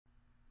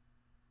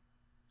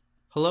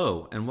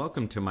Hello, and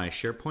welcome to my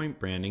SharePoint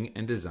Branding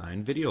and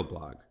Design video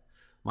blog.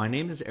 My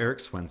name is Erik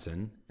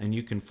Swenson, and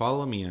you can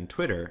follow me on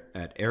Twitter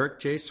at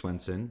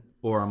ErikJSwenson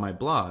or on my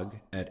blog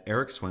at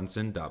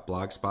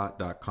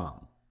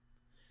ericswenson.blogspot.com.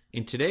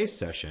 In today's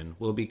session,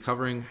 we'll be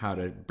covering how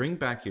to bring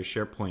back your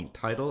SharePoint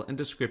title and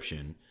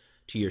description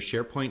to your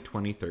SharePoint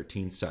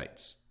 2013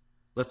 sites.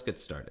 Let's get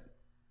started.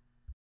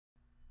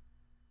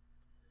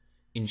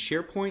 In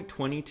SharePoint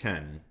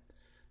 2010,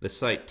 the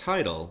site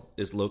title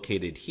is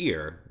located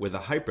here with a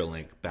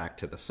hyperlink back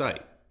to the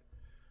site.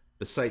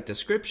 The site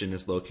description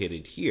is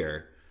located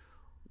here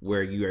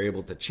where you are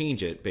able to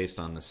change it based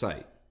on the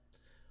site.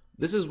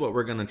 This is what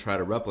we're going to try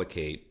to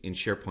replicate in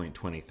SharePoint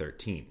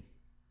 2013.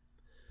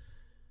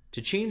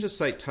 To change the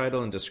site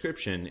title and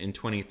description in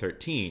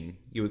 2013,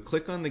 you would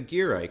click on the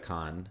gear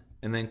icon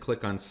and then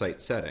click on Site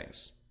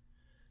Settings.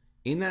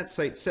 In that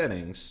Site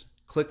Settings,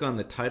 click on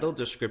the title,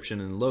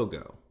 description, and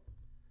logo.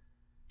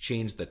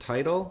 Change the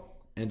title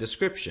and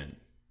description.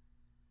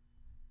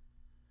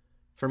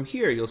 From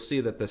here, you'll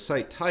see that the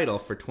site title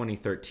for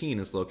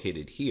 2013 is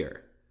located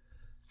here.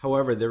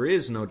 However, there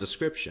is no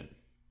description.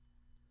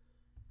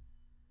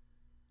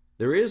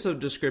 There is a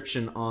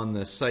description on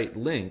the site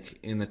link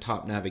in the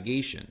top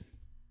navigation,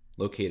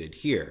 located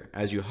here.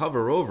 As you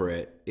hover over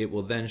it, it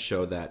will then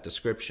show that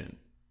description.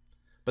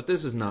 But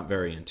this is not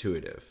very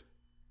intuitive.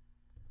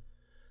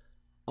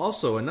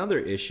 Also, another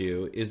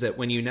issue is that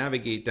when you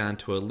navigate down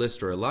to a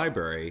list or a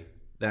library,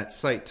 that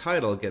site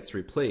title gets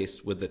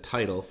replaced with the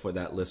title for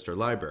that list or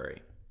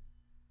library.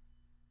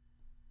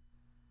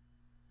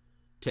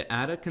 To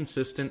add a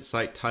consistent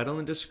site title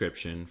and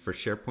description for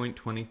SharePoint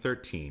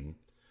 2013,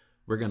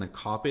 we're going to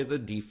copy the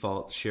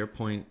default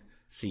SharePoint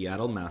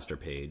Seattle master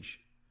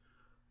page.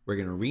 We're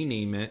going to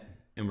rename it,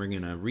 and we're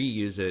going to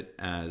reuse it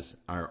as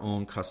our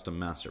own custom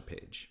master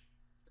page.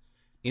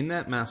 In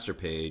that master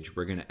page,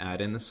 we're going to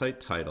add in the site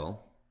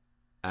title,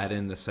 add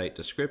in the site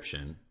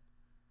description,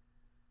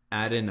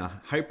 add in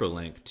a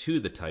hyperlink to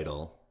the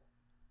title.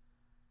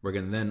 We're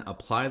going to then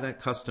apply that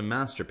custom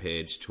master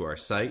page to our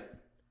site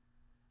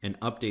and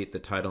update the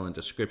title and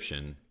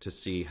description to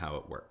see how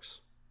it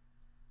works.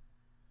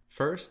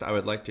 First, I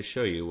would like to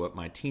show you what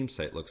my team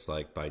site looks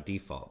like by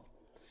default.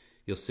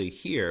 You'll see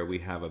here we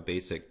have a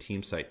basic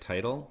team site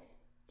title.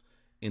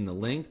 In the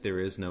link, there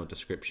is no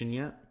description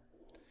yet.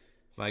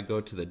 If I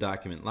go to the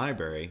document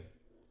library,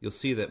 you'll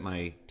see that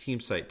my team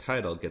site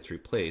title gets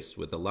replaced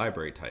with the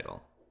library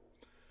title.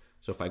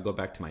 So if I go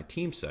back to my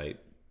team site,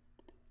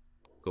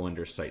 go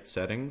under Site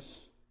Settings,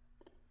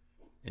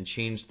 and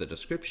change the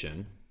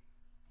description,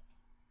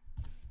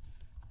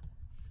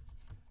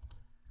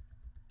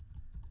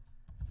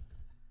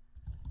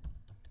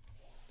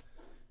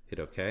 hit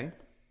OK,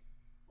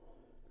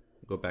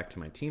 go back to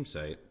my team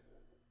site,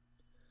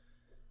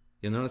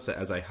 you'll notice that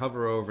as I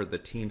hover over the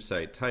team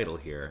site title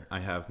here, I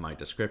have my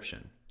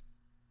description.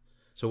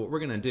 So what we're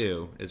going to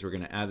do is we're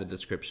going to add the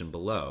description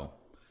below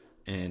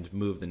and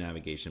move the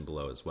navigation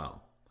below as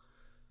well.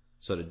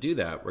 So to do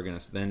that, we're going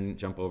to then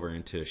jump over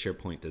into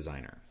SharePoint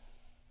Designer.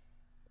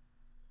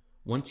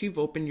 Once you've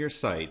opened your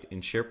site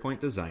in SharePoint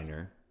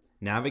Designer,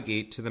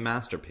 navigate to the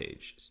master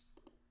pages.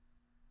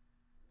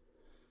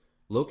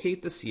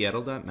 Locate the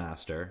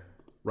Seattle.master,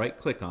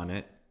 right-click on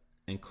it,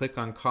 and click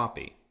on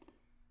Copy.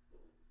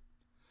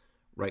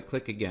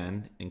 Right-click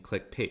again and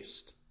click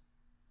Paste.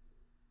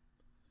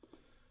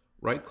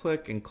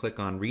 Right-click and click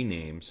on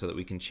Rename so that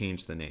we can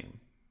change the name.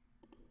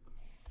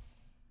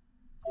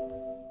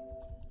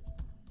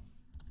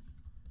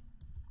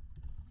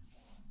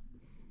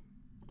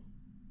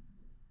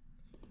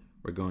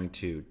 We're going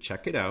to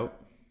check it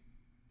out.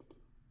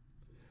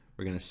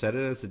 We're going to set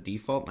it as the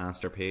default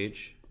master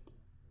page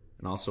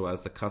and also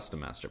as the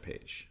custom master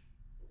page.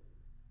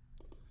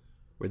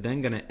 We're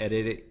then going to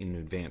edit it in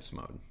advanced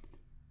mode.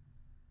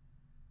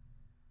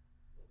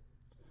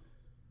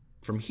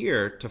 From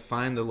here, to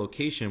find the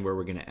location where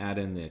we're going to add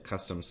in the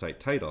custom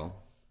site title,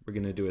 we're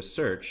going to do a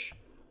search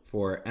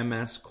for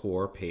MS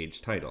Core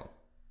Page Title.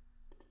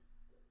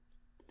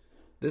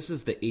 This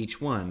is the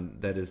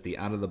H1 that is the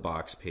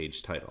out-of-the-box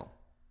page title.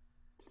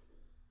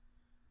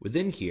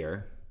 Within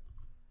here,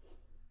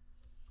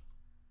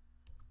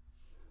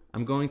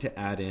 I'm going to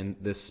add in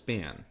this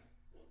span.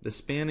 The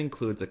span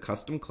includes a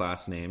custom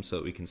class name so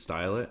that we can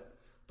style it,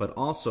 but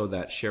also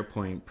that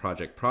SharePoint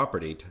project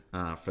property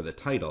for the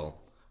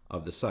title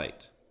of the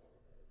site.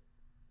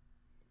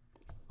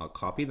 I'll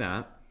copy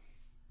that.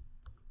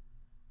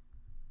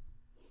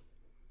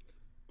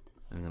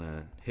 I'm going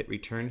to hit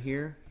return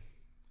here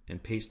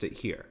and paste it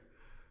here.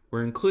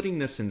 We're including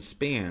this in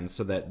spans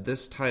so that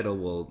this title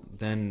will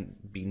then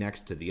be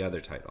next to the other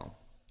title.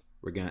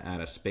 We're going to add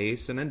a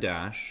space and a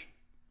dash.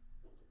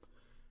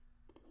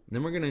 And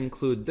then we're going to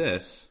include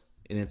this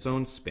in its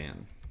own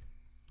span.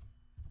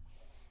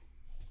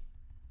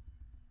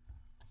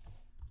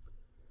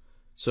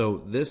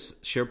 So this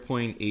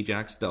SharePoint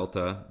Ajax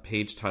Delta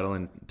page title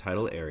and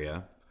title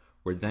area,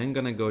 we're then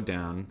going to go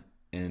down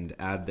and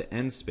add the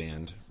end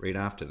span right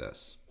after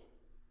this.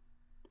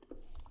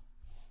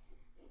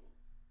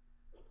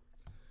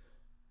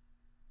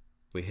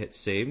 We hit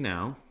save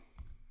now,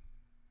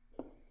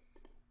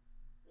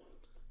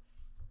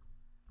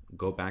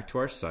 go back to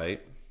our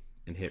site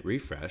and hit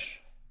refresh,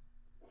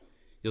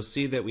 you'll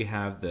see that we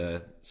have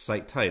the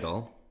site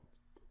title,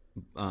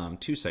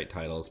 two site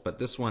titles, but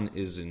this one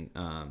isn't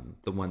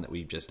the one that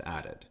we've just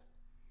added.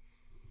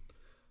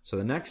 So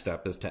the next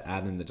step is to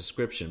add in the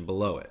description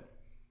below it.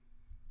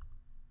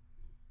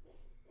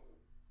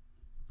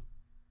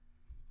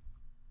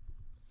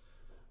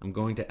 I'm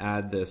going to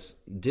add this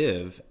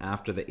div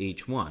after the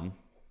H1.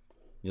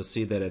 You'll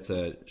see that it's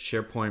a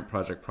SharePoint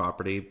project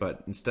property,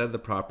 but instead of the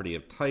property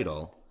of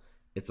title,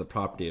 it's a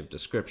property of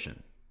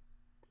description.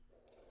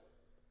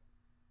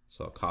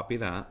 So I'll copy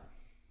that,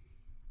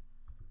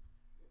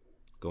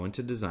 go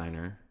into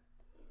Designer,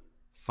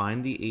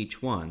 find the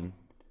H1,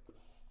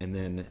 and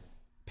then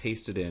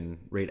paste it in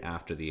right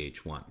after the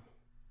H1.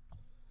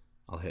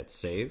 I'll hit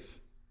save,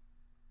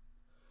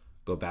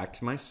 go back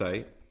to my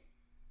site,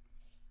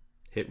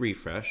 hit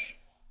refresh,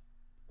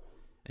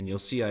 and you'll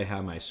see I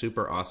have my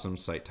super awesome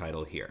site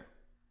title here.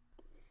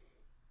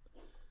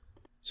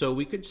 So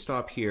we could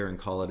stop here and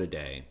call it a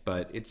day,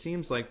 but it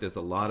seems like there's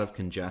a lot of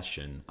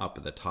congestion up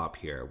at the top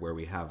here where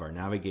we have our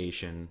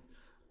navigation,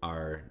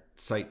 our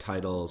site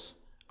titles,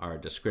 our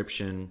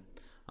description.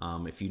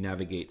 If you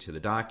navigate to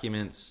the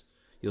documents,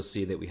 you'll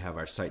see that we have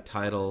our site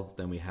title,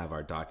 then we have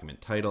our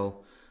document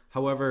title.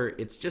 However,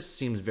 it just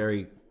seems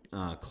very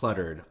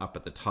cluttered up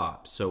at the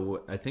top.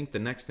 So I think the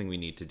next thing we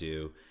need to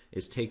do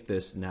is take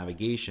this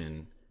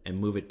navigation and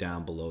move it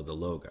down below the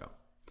logo.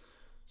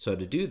 So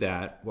to do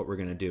that, what we're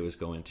going to do is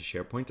go into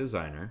SharePoint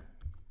Designer.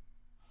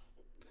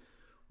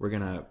 We're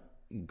going to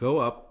go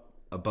up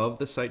above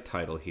the site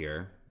title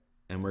here,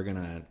 and we're going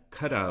to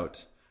cut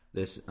out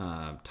this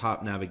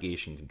top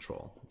navigation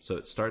control. So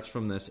it starts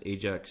from this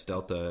Ajax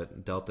Delta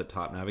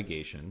top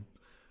navigation.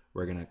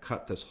 We're going to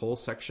cut this whole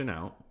section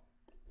out.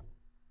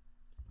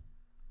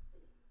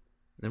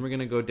 Then we're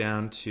going to go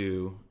down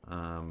to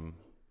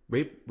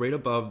right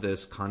above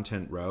this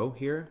content row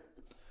here.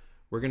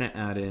 We're going to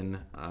add in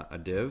a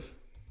div,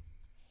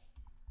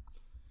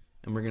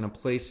 and we're going to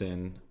place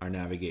in our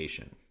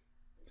navigation.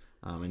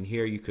 And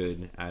here you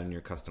could add in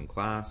your custom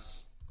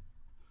class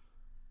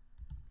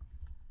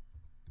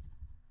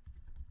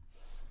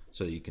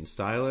so that you can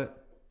style it.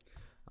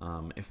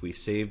 If we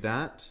save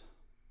that,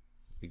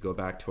 we go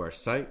back to our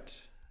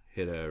site,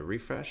 hit a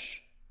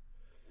refresh,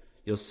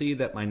 you'll see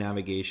that my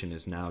navigation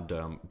is now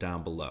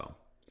down below.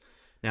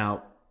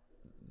 Now,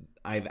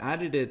 I've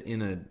added it in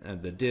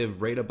the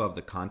div right above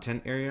the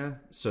content area.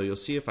 So you'll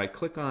see if I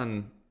click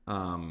on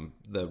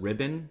the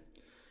ribbon,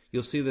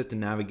 you'll see that the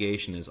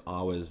navigation is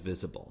always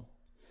visible.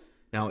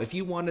 Now, if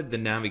you wanted the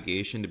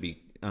navigation to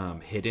be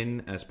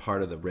hidden as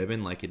part of the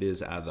ribbon like it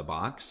is out of the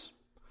box,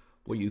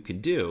 what you can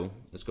do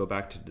is go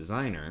back to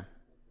Designer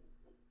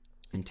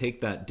and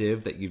take that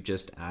div that you've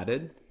just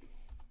added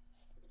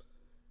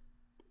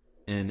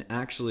and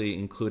actually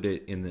include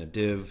it in the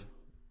div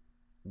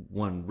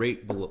one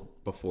right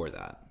before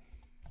that.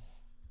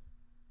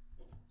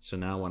 So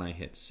now when I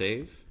hit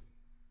save,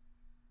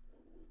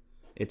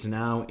 it's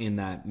now in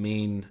that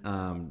main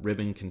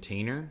ribbon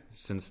container,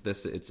 since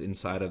it's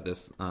inside of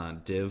this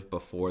div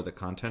before the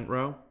content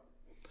row.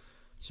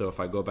 So if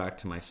I go back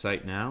to my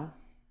site now,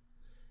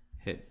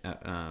 hit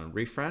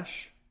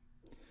refresh,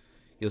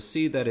 you'll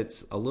see that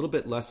it's a little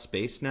bit less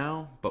space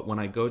now, but when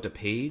I go to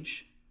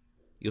page,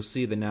 you'll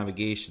see the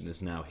navigation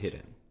is now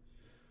hidden.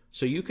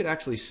 So you could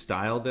actually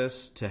style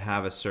this to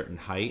have a certain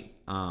height,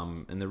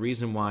 and the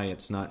reason why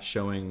it's not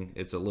showing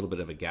it's a little bit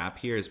of a gap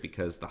here is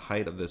because the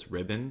height of this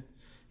ribbon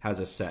has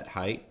a set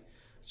height.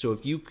 So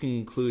if you can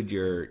include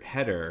your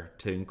header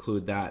to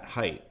include that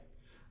height,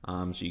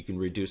 so you can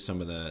reduce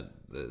some of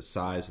the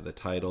size of the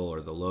title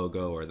or the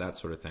logo or that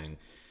sort of thing,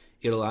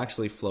 it'll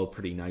actually flow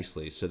pretty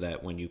nicely so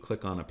that when you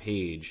click on a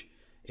page,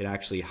 it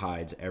actually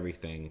hides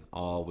everything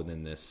all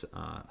within this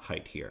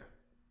height here.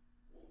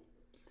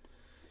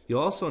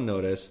 You'll also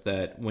notice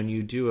that when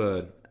you do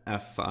a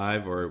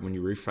F5 or when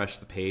you refresh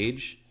the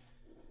page,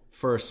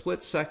 for a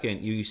split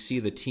second you see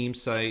the team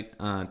site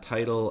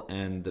title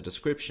and the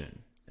description.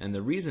 And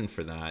the reason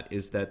for that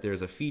is that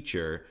there's a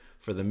feature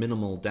for the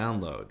minimal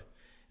download.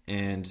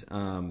 And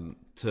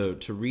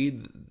to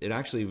read, it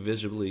actually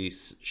visually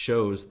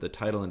shows the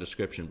title and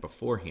description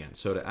beforehand.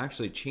 So to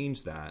actually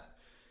change that,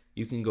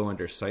 you can go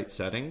under Site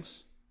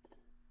Settings,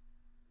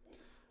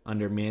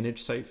 under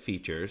Manage Site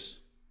Features,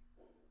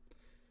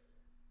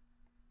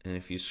 and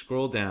if you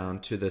scroll down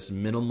to this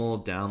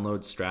minimal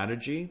download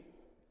strategy,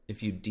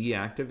 if you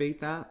deactivate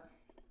that,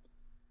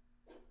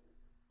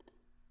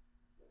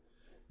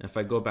 and if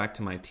I go back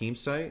to my team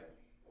site,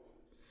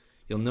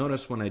 you'll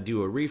notice when I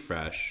do a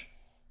refresh,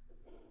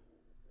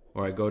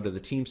 or I go to the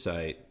team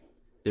site,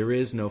 there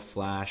is no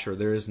flash or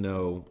there is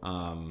no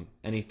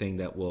anything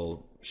that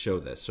will show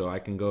this. So I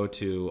can go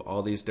to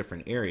all these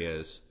different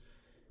areas,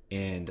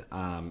 and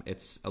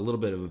it's a little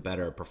bit of a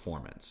better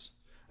performance.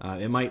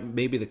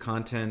 Maybe the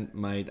content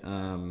might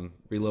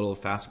be a little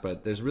faster,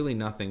 but there's really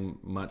nothing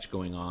much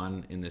going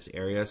on in this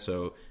area,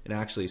 so it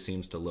actually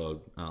seems to load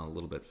a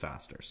little bit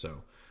faster.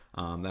 So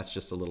that's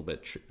just a little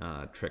bit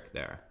trick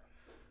there.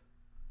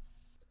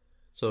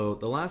 So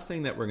the last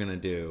thing that we're going to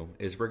do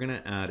is we're going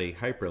to add a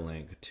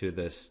hyperlink to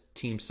this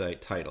team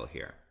site title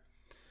here.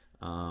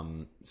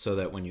 So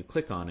that when you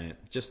click on it,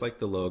 just like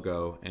the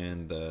logo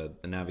and the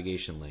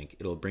navigation link,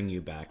 it'll bring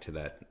you back to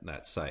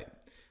that site.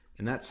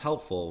 And that's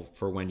helpful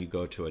for when you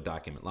go to a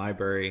document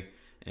library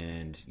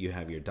and you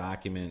have your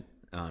document.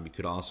 You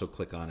could also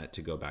click on it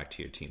to go back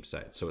to your team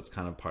site. So it's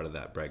kind of part of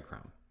that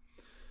breadcrumb.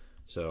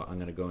 So I'm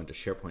going to go into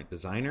SharePoint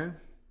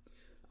Designer.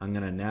 I'm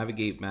going to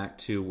navigate back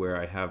to where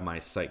I have my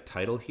site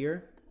title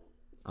here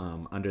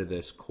under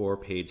this core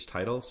page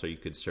title. So you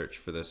could search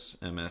for this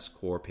MS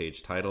core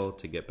page title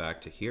to get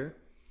back to here.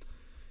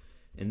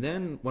 And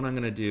then what I'm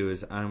going to do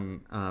is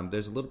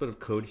there's a little bit of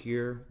code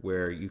here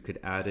where you could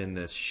add in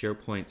this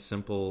SharePoint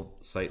simple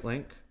site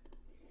link.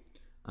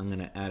 I'm going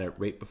to add it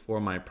right before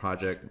my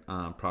project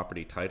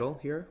property title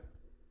here.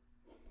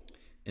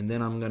 And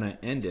then I'm going to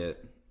end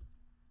it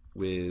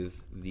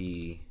with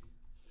the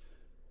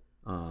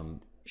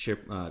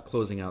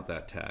closing out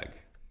that tag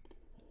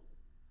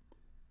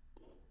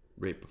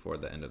right before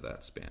the end of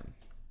that span.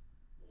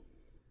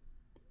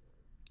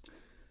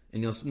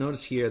 And you'll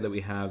notice here that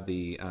we have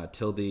the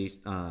tilde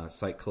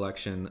site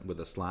collection with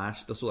a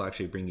slash. This will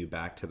actually bring you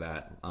back to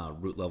that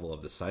root level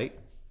of the site.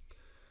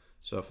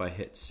 So if I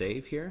hit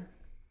save here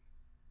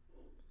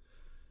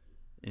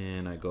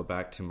and I go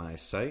back to my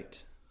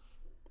site,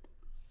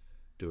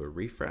 do a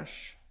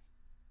refresh.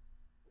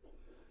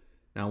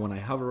 Now when I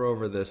hover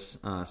over this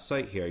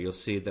site here, you'll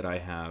see that I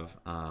have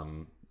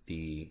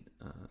the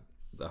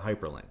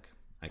hyperlink.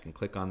 I can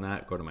click on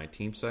that, go to my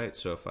team site.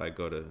 So if I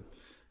go to,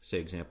 say,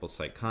 example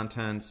site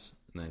contents,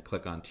 and then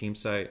click on team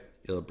site,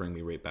 it'll bring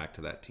me right back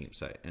to that team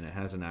site. And it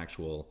has an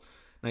actual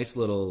nice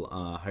little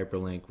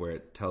hyperlink where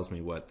it tells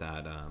me what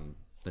that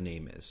the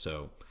name is.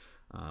 So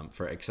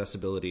for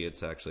accessibility,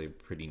 it's actually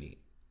pretty neat.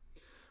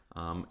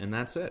 And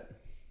that's it.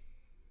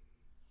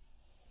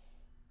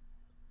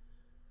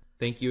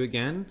 Thank you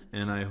again,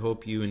 and I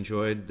hope you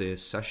enjoyed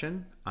this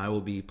session. I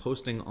will be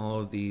posting all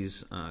of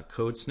these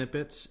code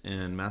snippets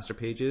and master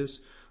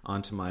pages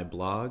onto my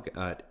blog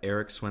at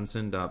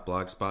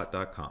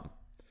ericswenson.blogspot.com.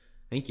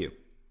 Thank you.